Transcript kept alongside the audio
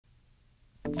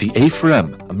The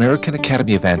A4M, American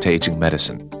Academy of Anti-Aging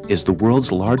Medicine, is the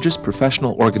world's largest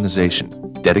professional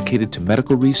organization dedicated to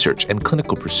medical research and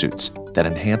clinical pursuits that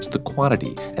enhance the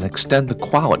quantity and extend the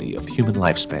quality of human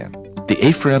lifespan. The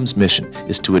A4M's mission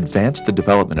is to advance the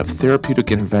development of therapeutic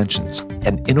interventions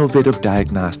and innovative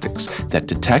diagnostics that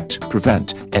detect,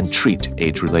 prevent, and treat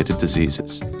age-related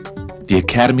diseases. The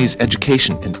Academy's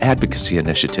education and advocacy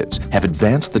initiatives have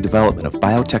advanced the development of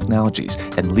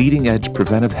biotechnologies and leading-edge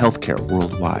preventive healthcare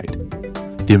worldwide.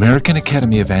 The American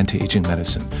Academy of Anti-Aging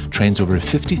Medicine trains over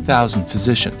 50,000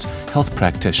 physicians, health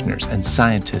practitioners, and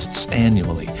scientists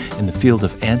annually in the field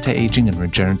of anti-aging and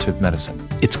regenerative medicine.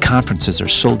 Its conferences are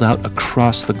sold out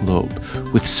across the globe,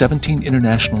 with 17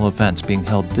 international events being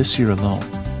held this year alone.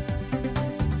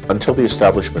 Until the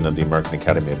establishment of the American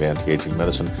Academy of Anti-Aging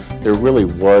Medicine, there really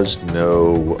was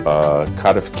no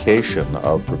codification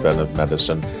of preventive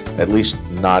medicine, at least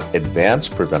not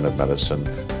advanced preventive medicine,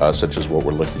 such as what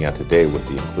we're looking at today with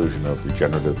the inclusion of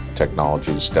regenerative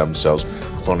technologies, stem cells,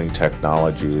 cloning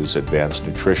technologies, advanced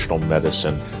nutritional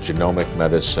medicine, genomic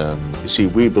medicine. You see,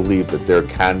 we believe that there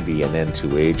can be an end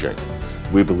to aging.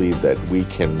 We believe that we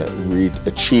can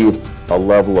achieve a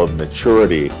level of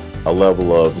maturity, a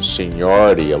level of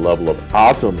seniority, a level of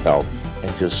optimum health,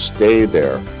 and just stay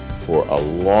there for a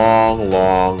long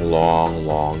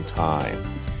time.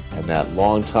 And that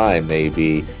long time may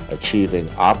be achieving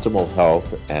optimal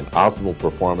health and optimal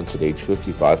performance at age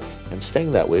 55 and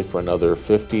staying that way for another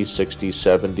 50, 60,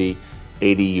 70,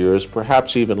 80 years,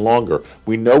 perhaps even longer.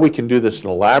 We know we can do this in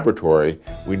a laboratory.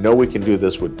 We know we can do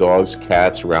this with dogs,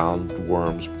 cats,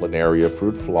 roundworms, planaria,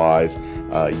 fruit flies,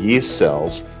 yeast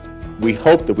cells. We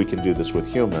hope that we can do this with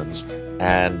humans,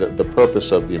 and the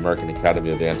purpose of the American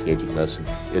Academy of Anti-Aging Medicine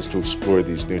is to explore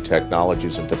these new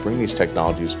technologies and to bring these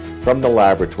technologies from the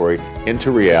laboratory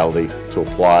into reality to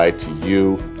apply to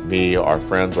you, me, our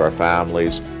friends, our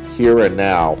families, here and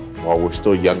now, while we're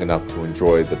still young enough to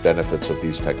enjoy the benefits of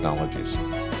these technologies.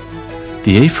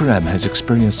 The A4M has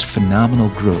experienced phenomenal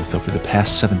growth over the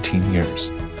past 17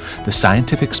 years. The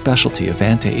scientific specialty of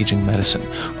anti-aging medicine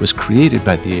was created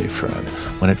by the A4M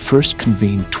when it first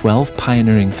convened 12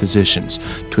 pioneering physicians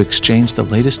to exchange the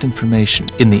latest information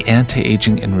in the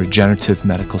anti-aging and regenerative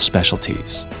medical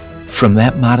specialties. From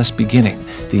that modest beginning,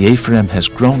 the A4M has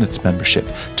grown its membership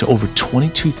to over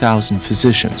 22,000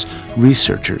 physicians,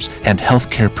 researchers, and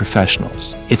healthcare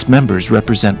professionals. Its members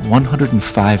represent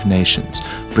 105 nations,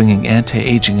 bringing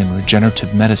anti-aging and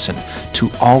regenerative medicine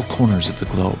to all corners of the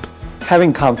globe.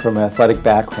 Having come from an athletic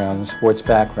background and sports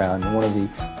background, one of the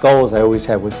goals I always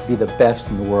had was to be the best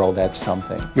in the world at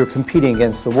something. You're competing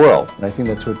against the world, and I think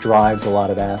that's what drives a lot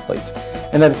of athletes.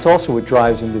 And that it's also what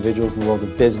drives individuals in the world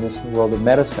of business, in the world of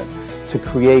medicine, to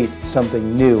create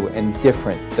something new and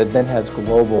different that then has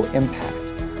global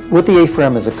impact. What the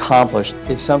A4M has accomplished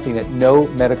is something that no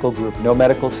medical group, no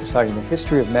medical society in the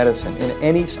history of medicine in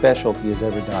any specialty has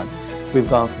ever done. We've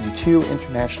gone from 2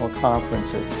 international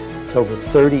conferences to over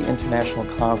 30 international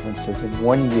conferences in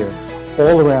 1 year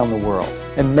all around the world.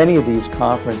 And many of these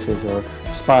conferences are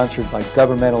sponsored by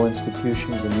governmental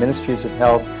institutions and ministries of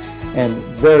health and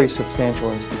very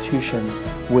substantial institutions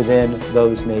within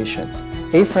those nations.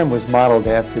 A4M was modeled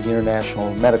after the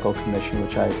International Medical Commission,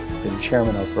 which I've been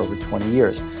chairman of for over 20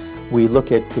 years. We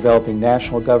look at developing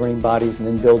national governing bodies and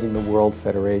then building the World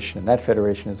Federation. And that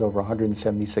federation is over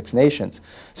 176 nations.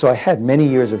 So I had many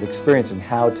years of experience in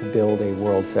how to build a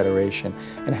World Federation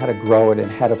and how to grow it and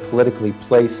how to politically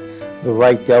place the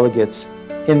right delegates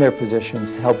in their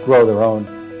positions to help grow their own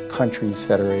country's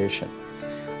federation.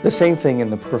 The same thing in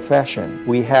the profession.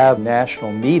 We have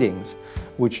national meetings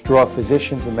which draw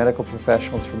physicians and medical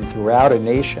professionals from throughout a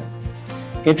nation,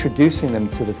 introducing them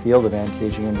to the field of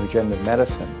anti-aging and regenerative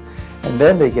medicine. And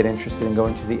then they get interested in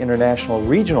going to the international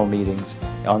regional meetings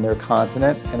on their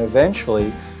continent and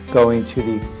eventually going to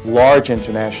the large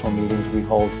international meetings we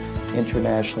hold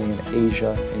internationally in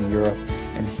Asia, in Europe,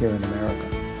 and here in America.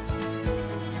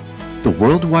 The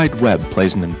World Wide Web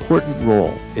plays an important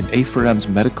role in A4M's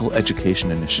medical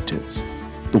education initiatives.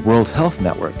 The World Health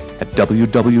Network at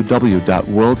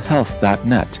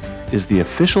www.worldhealth.net is the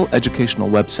official educational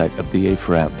website of the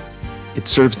A4M. It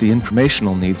serves the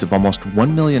informational needs of almost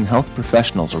 1 million health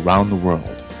professionals around the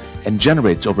world and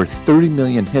generates over 30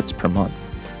 million hits per month.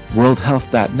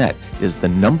 WorldHealth.net is the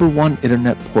 #1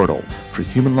 internet portal for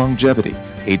human longevity,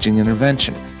 aging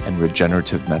intervention, and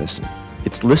regenerative medicine.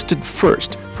 It's listed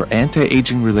first for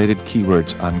anti-aging related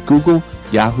keywords on Google,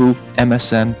 Yahoo,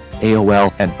 MSN,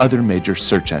 AOL, and other major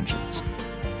search engines.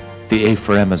 The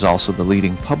A4M is also the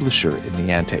leading publisher in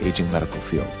the anti-aging medical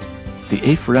field. The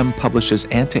A4M publishes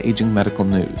anti-aging medical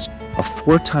news, a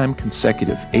 4-time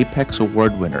consecutive Apex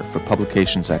Award winner for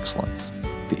publications excellence.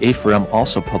 The A4M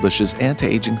also publishes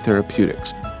Anti-Aging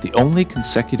Therapeutics, the only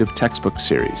consecutive textbook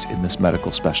series in this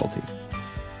medical specialty.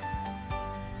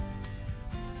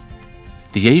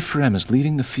 The A4M is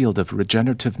leading the field of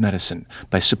regenerative medicine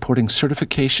by supporting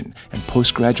certification and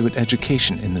postgraduate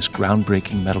education in this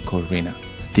groundbreaking medical arena.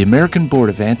 The American Board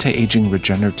of Anti-Aging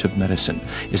Regenerative Medicine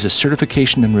is a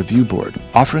certification and review board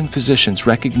offering physicians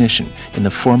recognition in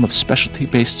the form of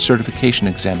specialty-based certification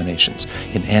examinations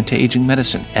in anti-aging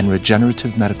medicine and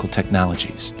regenerative medical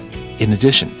technologies. In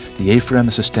addition, the A4M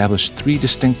has established 3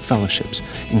 distinct fellowships,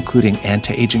 including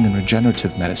anti-aging and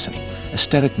regenerative medicine,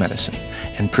 aesthetic medicine,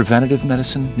 and preventative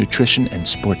medicine, nutrition, and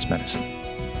sports medicine.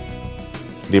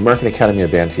 The American Academy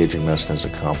of Anti-Aging Medicine has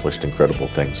accomplished incredible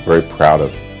things. Very proud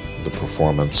of the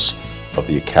performance of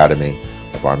the Academy,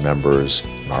 of our members,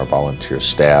 and our volunteer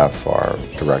staff, our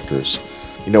directors.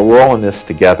 You know, we're all in this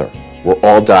together. We're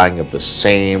all dying of the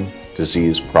same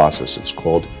disease process. It's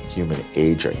called human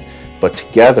aging. But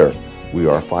together, we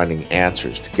are finding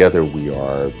answers. Together, we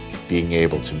are being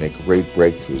able to make great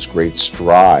breakthroughs, great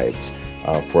strides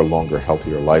for a longer,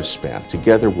 healthier lifespan.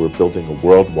 Together, we're building a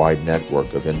worldwide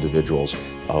network of individuals,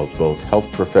 of both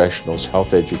health professionals,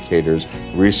 health educators,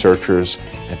 researchers,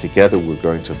 and together we're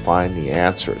going to find the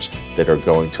answers that are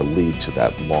going to lead to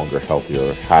that longer,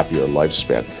 healthier, happier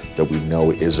lifespan that we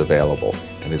know is available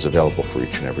and is available for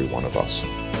each and every one of us.